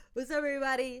What's up,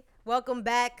 everybody? Welcome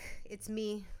back. It's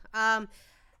me. I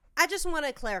just want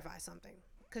to clarify something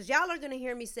because y'all are gonna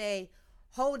hear me say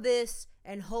hold this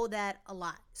and hold that a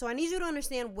lot. So I need you to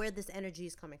understand where this energy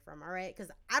is coming from. All right? Because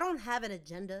I don't have an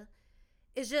agenda.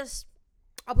 It's just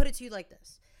I'll put it to you like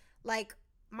this: like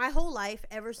my whole life,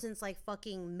 ever since like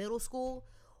fucking middle school,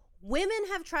 women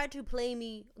have tried to play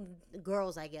me,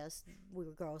 girls, I guess we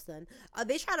were girls then.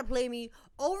 They try to play me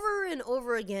over and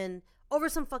over again over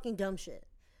some fucking dumb shit.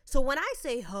 So when I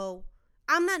say hoe,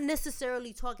 I'm not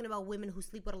necessarily talking about women who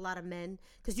sleep with a lot of men,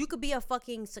 because you could be a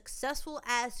fucking successful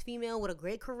ass female with a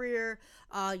great career,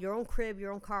 your own crib,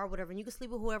 your own car, whatever, and you can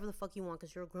sleep with whoever the fuck you want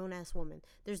because you're a grown ass woman.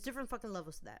 There's different fucking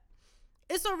levels to that.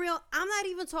 It's so real. I'm not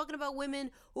even talking about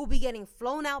women who be getting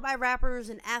flown out by rappers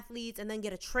and athletes and then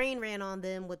get a train ran on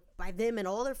them with by them and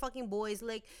all their fucking boys.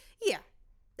 Like, yeah,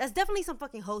 that's definitely some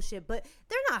fucking hoe shit, but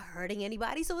they're not hurting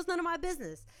anybody, so it's none of my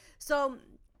business. So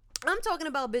I'm talking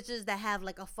about bitches that have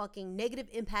like a fucking negative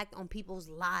impact on people's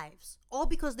lives, all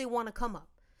because they want to come up.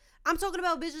 I'm talking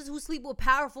about bitches who sleep with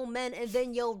powerful men and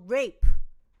then yell rape,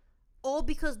 all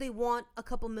because they want a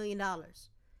couple $1,000,000.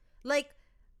 Like,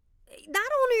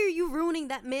 not only are you ruining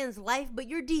that man's life, but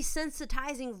you're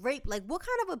desensitizing rape. Like, what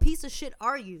kind of a piece of shit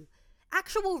are you?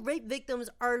 Actual rape victims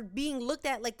are being looked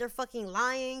at like they're fucking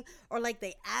lying or like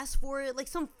they asked for it, like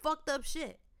some fucked up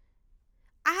shit.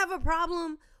 I have a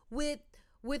problem with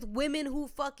women who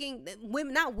fucking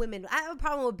women, not women. I have a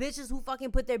problem with bitches who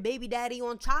fucking put their baby daddy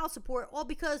on child support all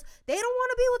because they don't want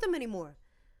to be with him anymore.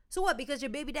 So what? Because your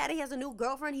baby daddy has a new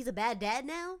girlfriend, he's a bad dad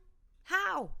now?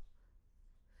 How?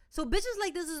 So bitches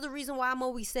like this is the reason why I'm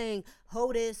always saying,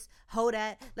 ho this, ho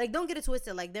that. Like, don't get it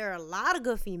twisted. Like, there are a lot of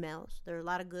good females. There are a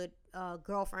lot of good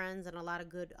girlfriends and a lot of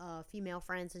good female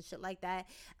friends and shit like that.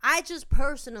 I just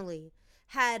personally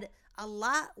had a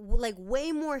lot, like,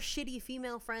 way more shitty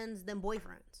female friends than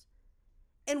boyfriends.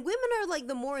 And women are like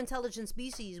the more intelligent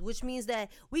species, which means that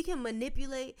we can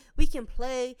manipulate, we can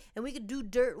play, and we can do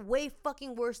dirt way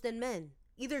fucking worse than men.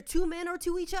 Either to men or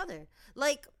to each other.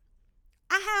 Like,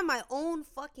 I had my own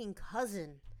fucking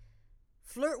cousin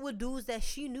flirt with dudes that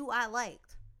she knew I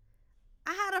liked.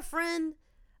 I had a friend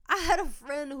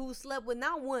who slept with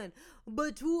not one,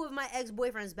 but two of my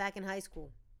ex-boyfriends back in high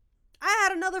school. I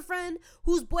had another friend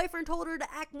whose boyfriend told her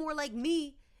to act more like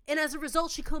me, and as a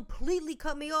result, she completely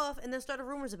cut me off and then started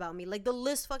rumors about me. Like, the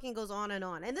list fucking goes on and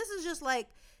on. And this is just like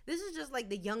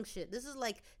the young shit. This is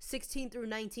like 16 through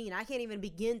 19. I can't even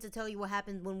begin to tell you what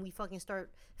happens when we fucking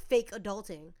start fake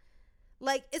adulting.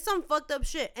 Like, it's some fucked up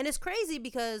shit. And it's crazy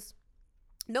because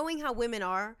knowing how women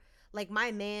are, like,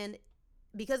 my man,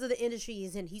 because of the industry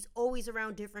he's in, he's always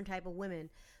around different type of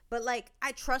women. But, like,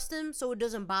 I trust him so it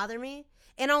doesn't bother me.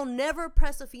 And I'll never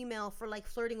press a female for, like,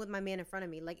 flirting with my man in front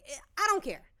of me. Like, I don't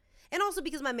care. And also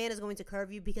because my man is going to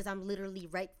curve you because I'm literally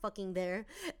right fucking there.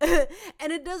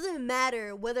 And it doesn't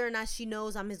matter whether or not she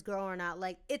knows I'm his girl or not.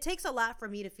 Like, it takes a lot for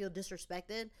me to feel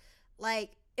disrespected.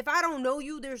 Like, if I don't know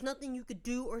you, there's nothing you could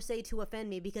do or say to offend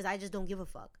me because I just don't give a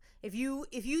fuck. If you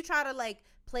try to like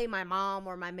play my mom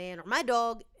or my man or my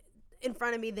dog in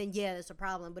front of me, then yeah, that's a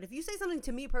problem. But if you say something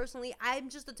to me personally, I'm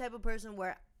just the type of person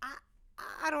where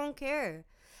I don't care.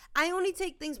 I only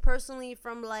take things personally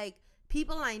from like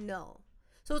people I know.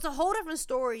 So it's a whole different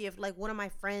story if like one of my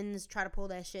friends try to pull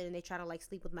that shit and they try to like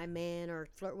sleep with my man or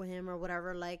flirt with him or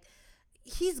whatever. Like,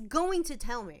 he's going to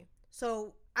tell me.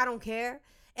 So I don't care.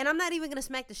 And I'm not even gonna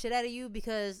smack the shit out of you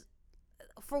because,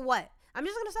 for what? I'm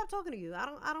just gonna stop talking to you. I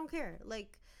don't care.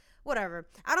 Like, whatever.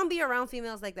 I don't be around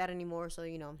females like that anymore, so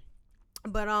you know.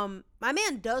 But my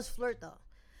man does flirt though.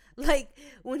 Like,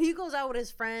 when he goes out with his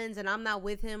friends and I'm not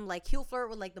with him, like, he'll flirt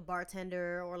with like the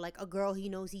bartender or like a girl he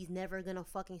knows he's never gonna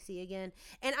fucking see again.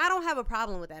 And I don't have a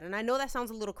problem with that. And I know that sounds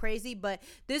a little crazy, but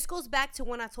this goes back to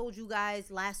when I told you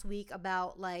guys last week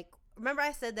about like, remember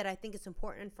I said that I think it's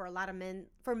important for men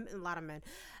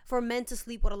to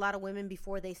sleep with a lot of women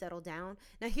before they settle down.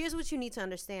 Now, here's what you need to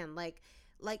understand. Like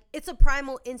it's a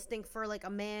primal instinct for like a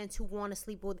man to want to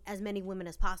sleep with as many women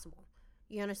as possible.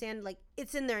 You understand? Like,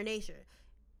 it's in their nature.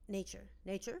 Did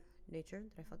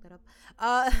I fuck that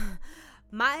up?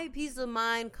 My peace of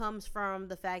mind comes from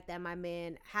the fact that my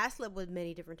man has slept with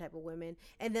many different type of women,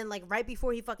 and then like right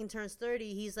before he fucking turns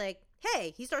 30, he's like,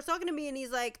 hey, he starts talking to me and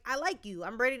he's like, I like you,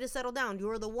 I'm ready to settle down,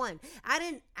 you're the one. I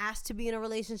didn't ask to be in a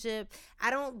relationship. I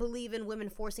don't believe in women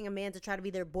forcing a man to try to be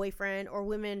their boyfriend, or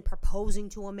women proposing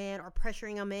to a man or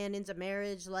pressuring a man into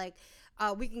marriage. Like,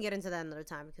 we can get into that another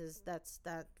time because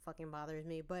that fucking bothers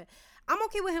me. But I'm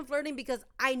okay with him flirting because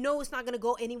I know it's not gonna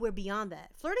go anywhere beyond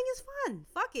that. Flirting is fun,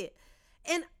 fuck it.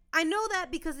 And I know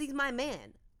that because he's my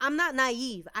man. I'm not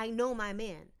naive. I know my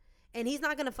man. And he's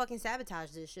not going to fucking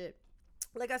sabotage this shit.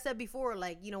 like I said before,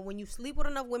 like, you know, when you sleep with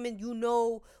enough women, you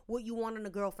know what you want in a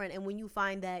girlfriend. And when you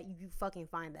find that, you fucking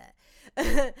find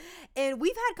that. And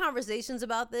we've had conversations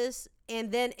about this.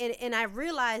 And then, and I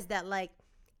realized that, like,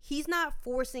 he's not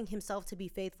forcing himself to be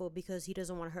faithful because he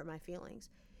doesn't want to hurt my feelings.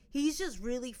 He's just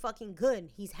really fucking good.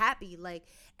 He's happy. Like,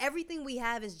 everything we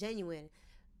have is genuine.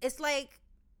 It's like,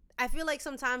 I feel like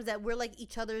sometimes that we're like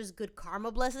each other's good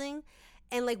karma blessing.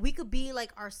 And like we could be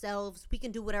like ourselves. We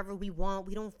can do whatever we want.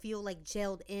 We don't feel like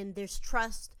jailed in. There's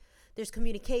trust. There's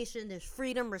communication. There's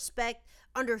freedom, respect,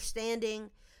 understanding.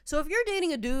 So if you're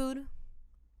dating a dude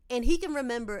and he can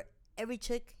remember every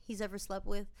chick he's ever slept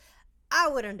with, I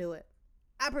wouldn't do it.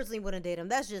 I personally wouldn't date him.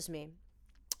 That's just me.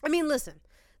 I mean, listen,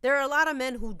 there are a lot of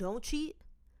men who don't cheat,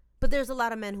 but there's a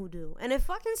lot of men who do. And it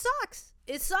fucking sucks.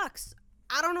 It sucks.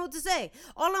 I don't know what to say.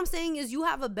 All I'm saying is you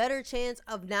have a better chance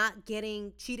of not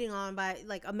getting cheating on by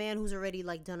like a man who's already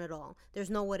like done it all. There's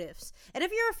no what ifs. And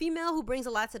if you're a female who brings a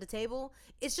lot to the table,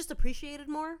 it's just appreciated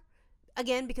more.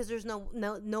 Again, because there's no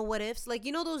what ifs. Like,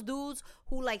 you know those dudes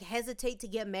who like hesitate to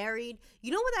get married?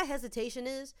 You know what that hesitation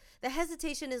is? That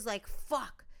hesitation is like,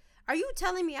 fuck. Are you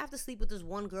telling me I have to sleep with this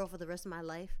one girl for the rest of my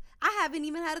life? I haven't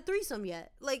even had a threesome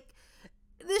yet. Like,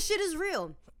 this shit is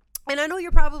real. And I know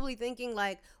you're probably thinking,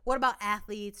 like, what about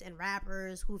athletes and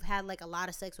rappers who've had, like, a lot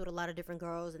of sex with a lot of different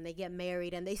girls and they get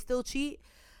married and they still cheat?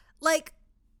 Like,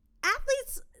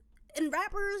 athletes and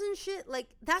rappers and shit, like,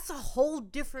 that's a whole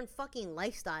different fucking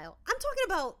lifestyle. I'm talking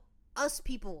about us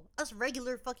people, us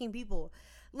regular fucking people.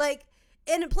 Like,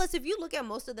 and plus, if you look at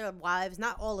most of their wives,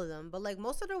 not all of them, but, like,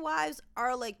 most of their wives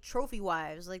are, like, trophy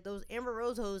wives, like those Amber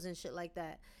Rose hoes and shit like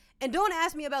that. And don't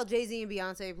ask me about Jay-Z and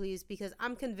Beyonce, please, because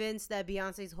I'm convinced that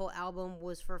Beyonce's whole album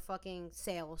was for fucking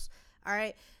sales, all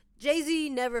right?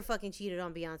 Jay-Z never fucking cheated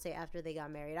on Beyonce after they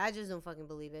got married. I just don't fucking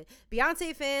believe it.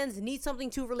 Beyonce fans need something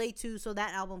to relate to, so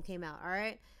that album came out, all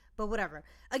right? But whatever.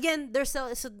 Again, they're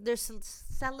celebrities. I'm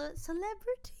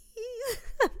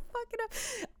fucking up.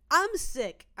 I'm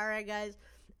sick, all right, guys?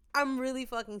 I'm really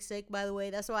fucking sick, by the way.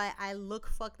 That's why I look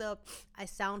fucked up. I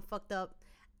sound fucked up.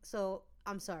 So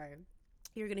I'm sorry.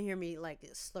 You're gonna hear me like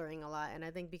slurring a lot, and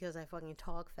I think because I fucking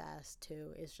talk fast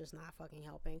too, it's just not fucking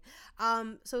helping.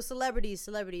 So celebrities.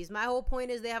 My whole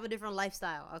point is they have a different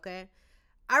lifestyle. Okay,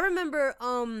 I remember.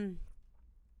 I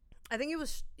think it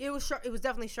was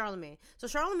definitely Charlemagne. So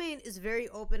Charlemagne is very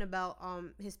open about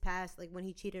his past, like when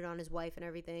he cheated on his wife and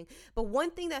everything. But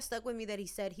one thing that stuck with me that he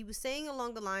said, he was saying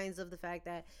along the lines of the fact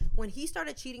that when he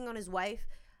started cheating on his wife,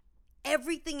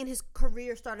 everything in his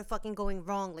career started fucking going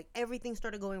wrong. Like, everything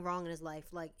started going wrong in his life.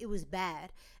 Like, it was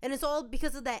bad. And it's all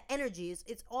because of that energy.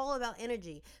 It's all about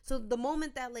energy. So the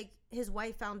moment that, like, his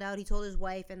wife found out, he told his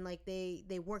wife, and, like, they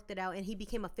worked it out, and he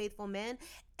became a faithful man,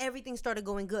 everything started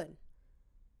going good.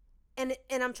 And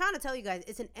I'm trying to tell you guys,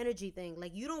 it's an energy thing.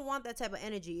 Like, you don't want that type of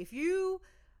energy. If you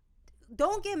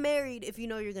don't get married if you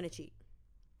know you're going to cheat.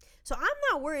 So I'm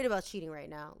not worried about cheating right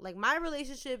now. Like, my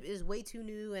relationship is way too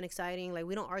new and exciting. Like,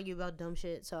 we don't argue about dumb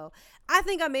shit. So I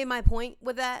think I made my point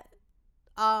with that.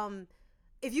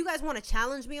 If you guys want to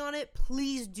challenge me on it,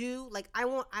 please do. Like, I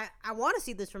want to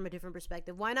see this from a different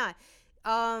perspective. Why not?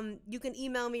 You can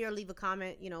email me or leave a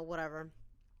comment, you know, whatever.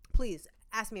 Please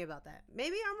ask me about that.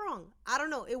 Maybe I'm wrong. I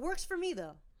don't know. It works for me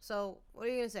though. So what are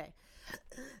you gonna say?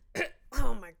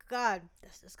 Oh my God,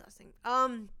 that's disgusting.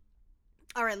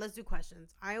 All right, let's do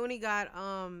questions. I only got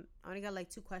like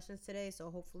 2 questions today, so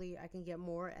hopefully I can get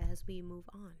more as we move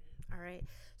on. All right.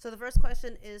 So the first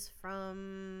question is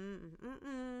from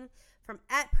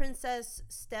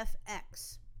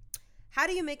 @PrincessStephX. How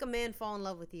do you make a man fall in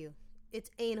love with you? It's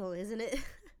anal, isn't it?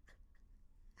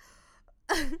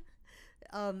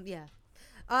 Yeah.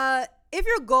 If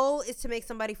your goal is to make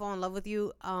somebody fall in love with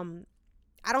you, I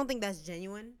don't think that's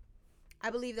genuine. I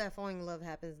believe that falling in love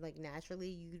happens like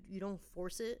naturally. You don't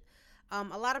force it.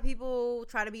 A lot of people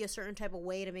try to be a certain type of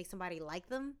way to make somebody like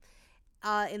them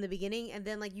in the beginning, and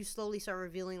then like you slowly start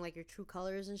revealing like your true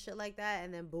colors and shit like that,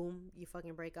 and then boom, you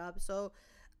fucking break up. So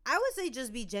I would say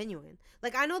just be genuine.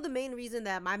 Like, I know the main reason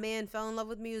that my man fell in love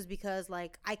with me was because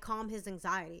like I calm his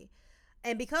anxiety.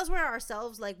 And because we're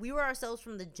ourselves, like we were ourselves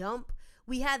from the jump,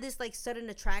 we had this like sudden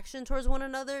attraction towards one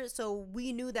another. So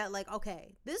we knew that like,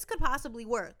 okay, this could possibly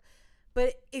work.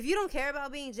 But if you don't care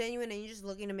about being genuine and you're just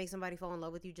looking to make somebody fall in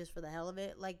love with you just for the hell of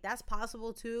it, like that's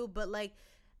possible too. But like,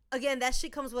 again, that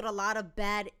shit comes with a lot of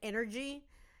bad energy.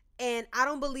 And I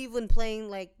don't believe in playing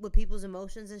like with people's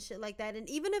emotions and shit like that. And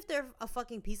even if they're a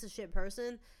fucking piece of shit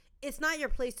person, it's not your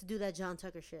place to do that John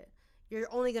Tucker shit. You're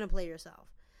only going to play yourself.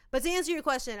 But to answer your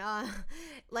question,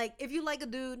 like if you like a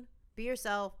dude, be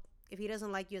yourself. If he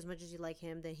doesn't like you as much as you like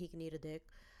him, then he can eat a dick.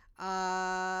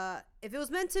 If it was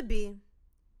meant to be,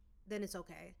 then it's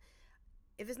okay.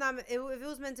 If it's not, if it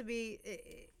was meant to be,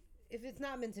 if it's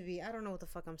not meant to be, I don't know what the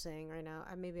fuck I'm saying right now.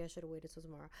 Maybe I should have waited till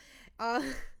tomorrow. Uh,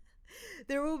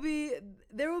 there will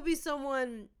be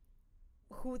someone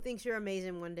who thinks you're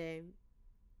amazing one day.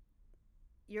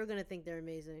 You're gonna think they're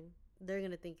amazing. They're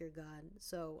gonna think you're God.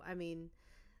 So I mean,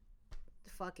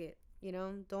 fuck it. You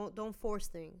know, don't force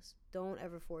things. Don't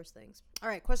ever force things. All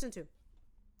right, question 2.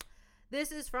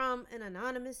 This is from an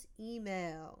anonymous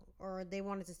email, or they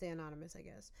wanted to stay anonymous, I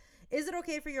guess. Is it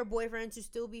okay for your boyfriend to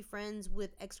still be friends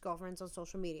with ex-girlfriends on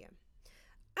social media?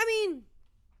 I mean,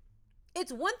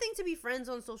 it's one thing to be friends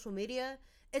on social media.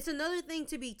 It's another thing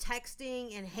to be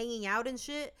texting and hanging out and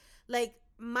shit. Like,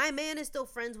 my man is still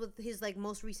friends with his, like,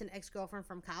 most recent ex-girlfriend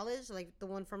from college, like, the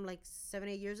one from, like,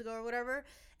 7-8 years ago or whatever.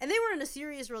 And they were in a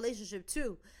serious relationship,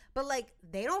 too. But, like,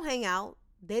 they don't hang out.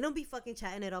 They don't be fucking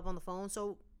chatting it up on the phone.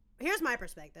 So, here's my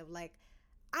perspective. Like,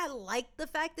 I like the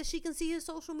fact that she can see his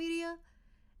social media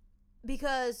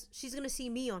because she's going to see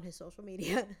me on his social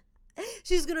media.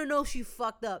 She's going to know she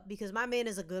fucked up because my man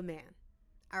is a good man.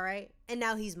 All right? And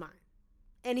now he's mine.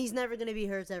 And he's never going to be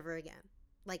hers ever again.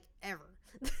 Like, ever.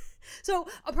 So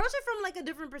approach it from like a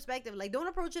different perspective. Like, don't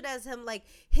approach it as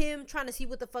him trying to see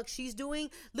what the fuck she's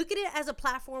doing. Look at it as a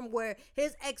platform where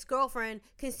his ex-girlfriend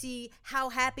can see how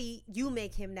happy you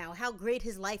make him now, how great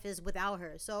his life is without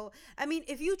her. So I mean,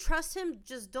 if you trust him,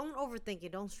 just don't overthink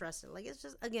it, don't stress it. Like, it's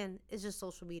just, again, it's just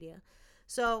social media.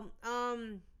 So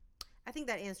I think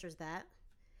that answers that.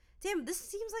 Damn, this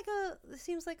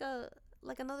seems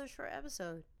like another short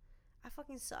episode. I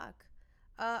fucking suck.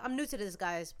 I'm new to this,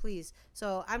 guys, please.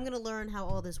 So I'm going to learn how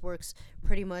all this works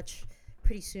pretty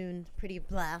soon. Pretty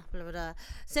blah, blah, blah, blah.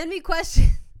 Send me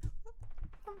questions.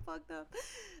 I'm fucked up.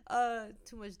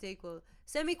 Too much Dayquil.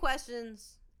 Send me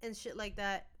questions and shit like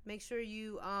that. Make sure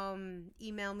you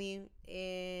email me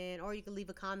or you can leave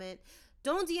a comment.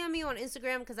 Don't DM me on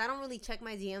Instagram because I don't really check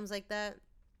my DMs like that.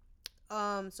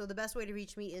 So the best way to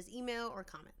reach me is email or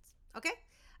comments. Okay?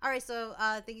 All right, so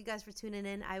thank you guys for tuning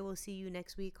in. I will see you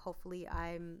next week. Hopefully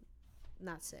I'm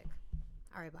not sick.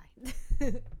 All right,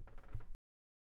 bye.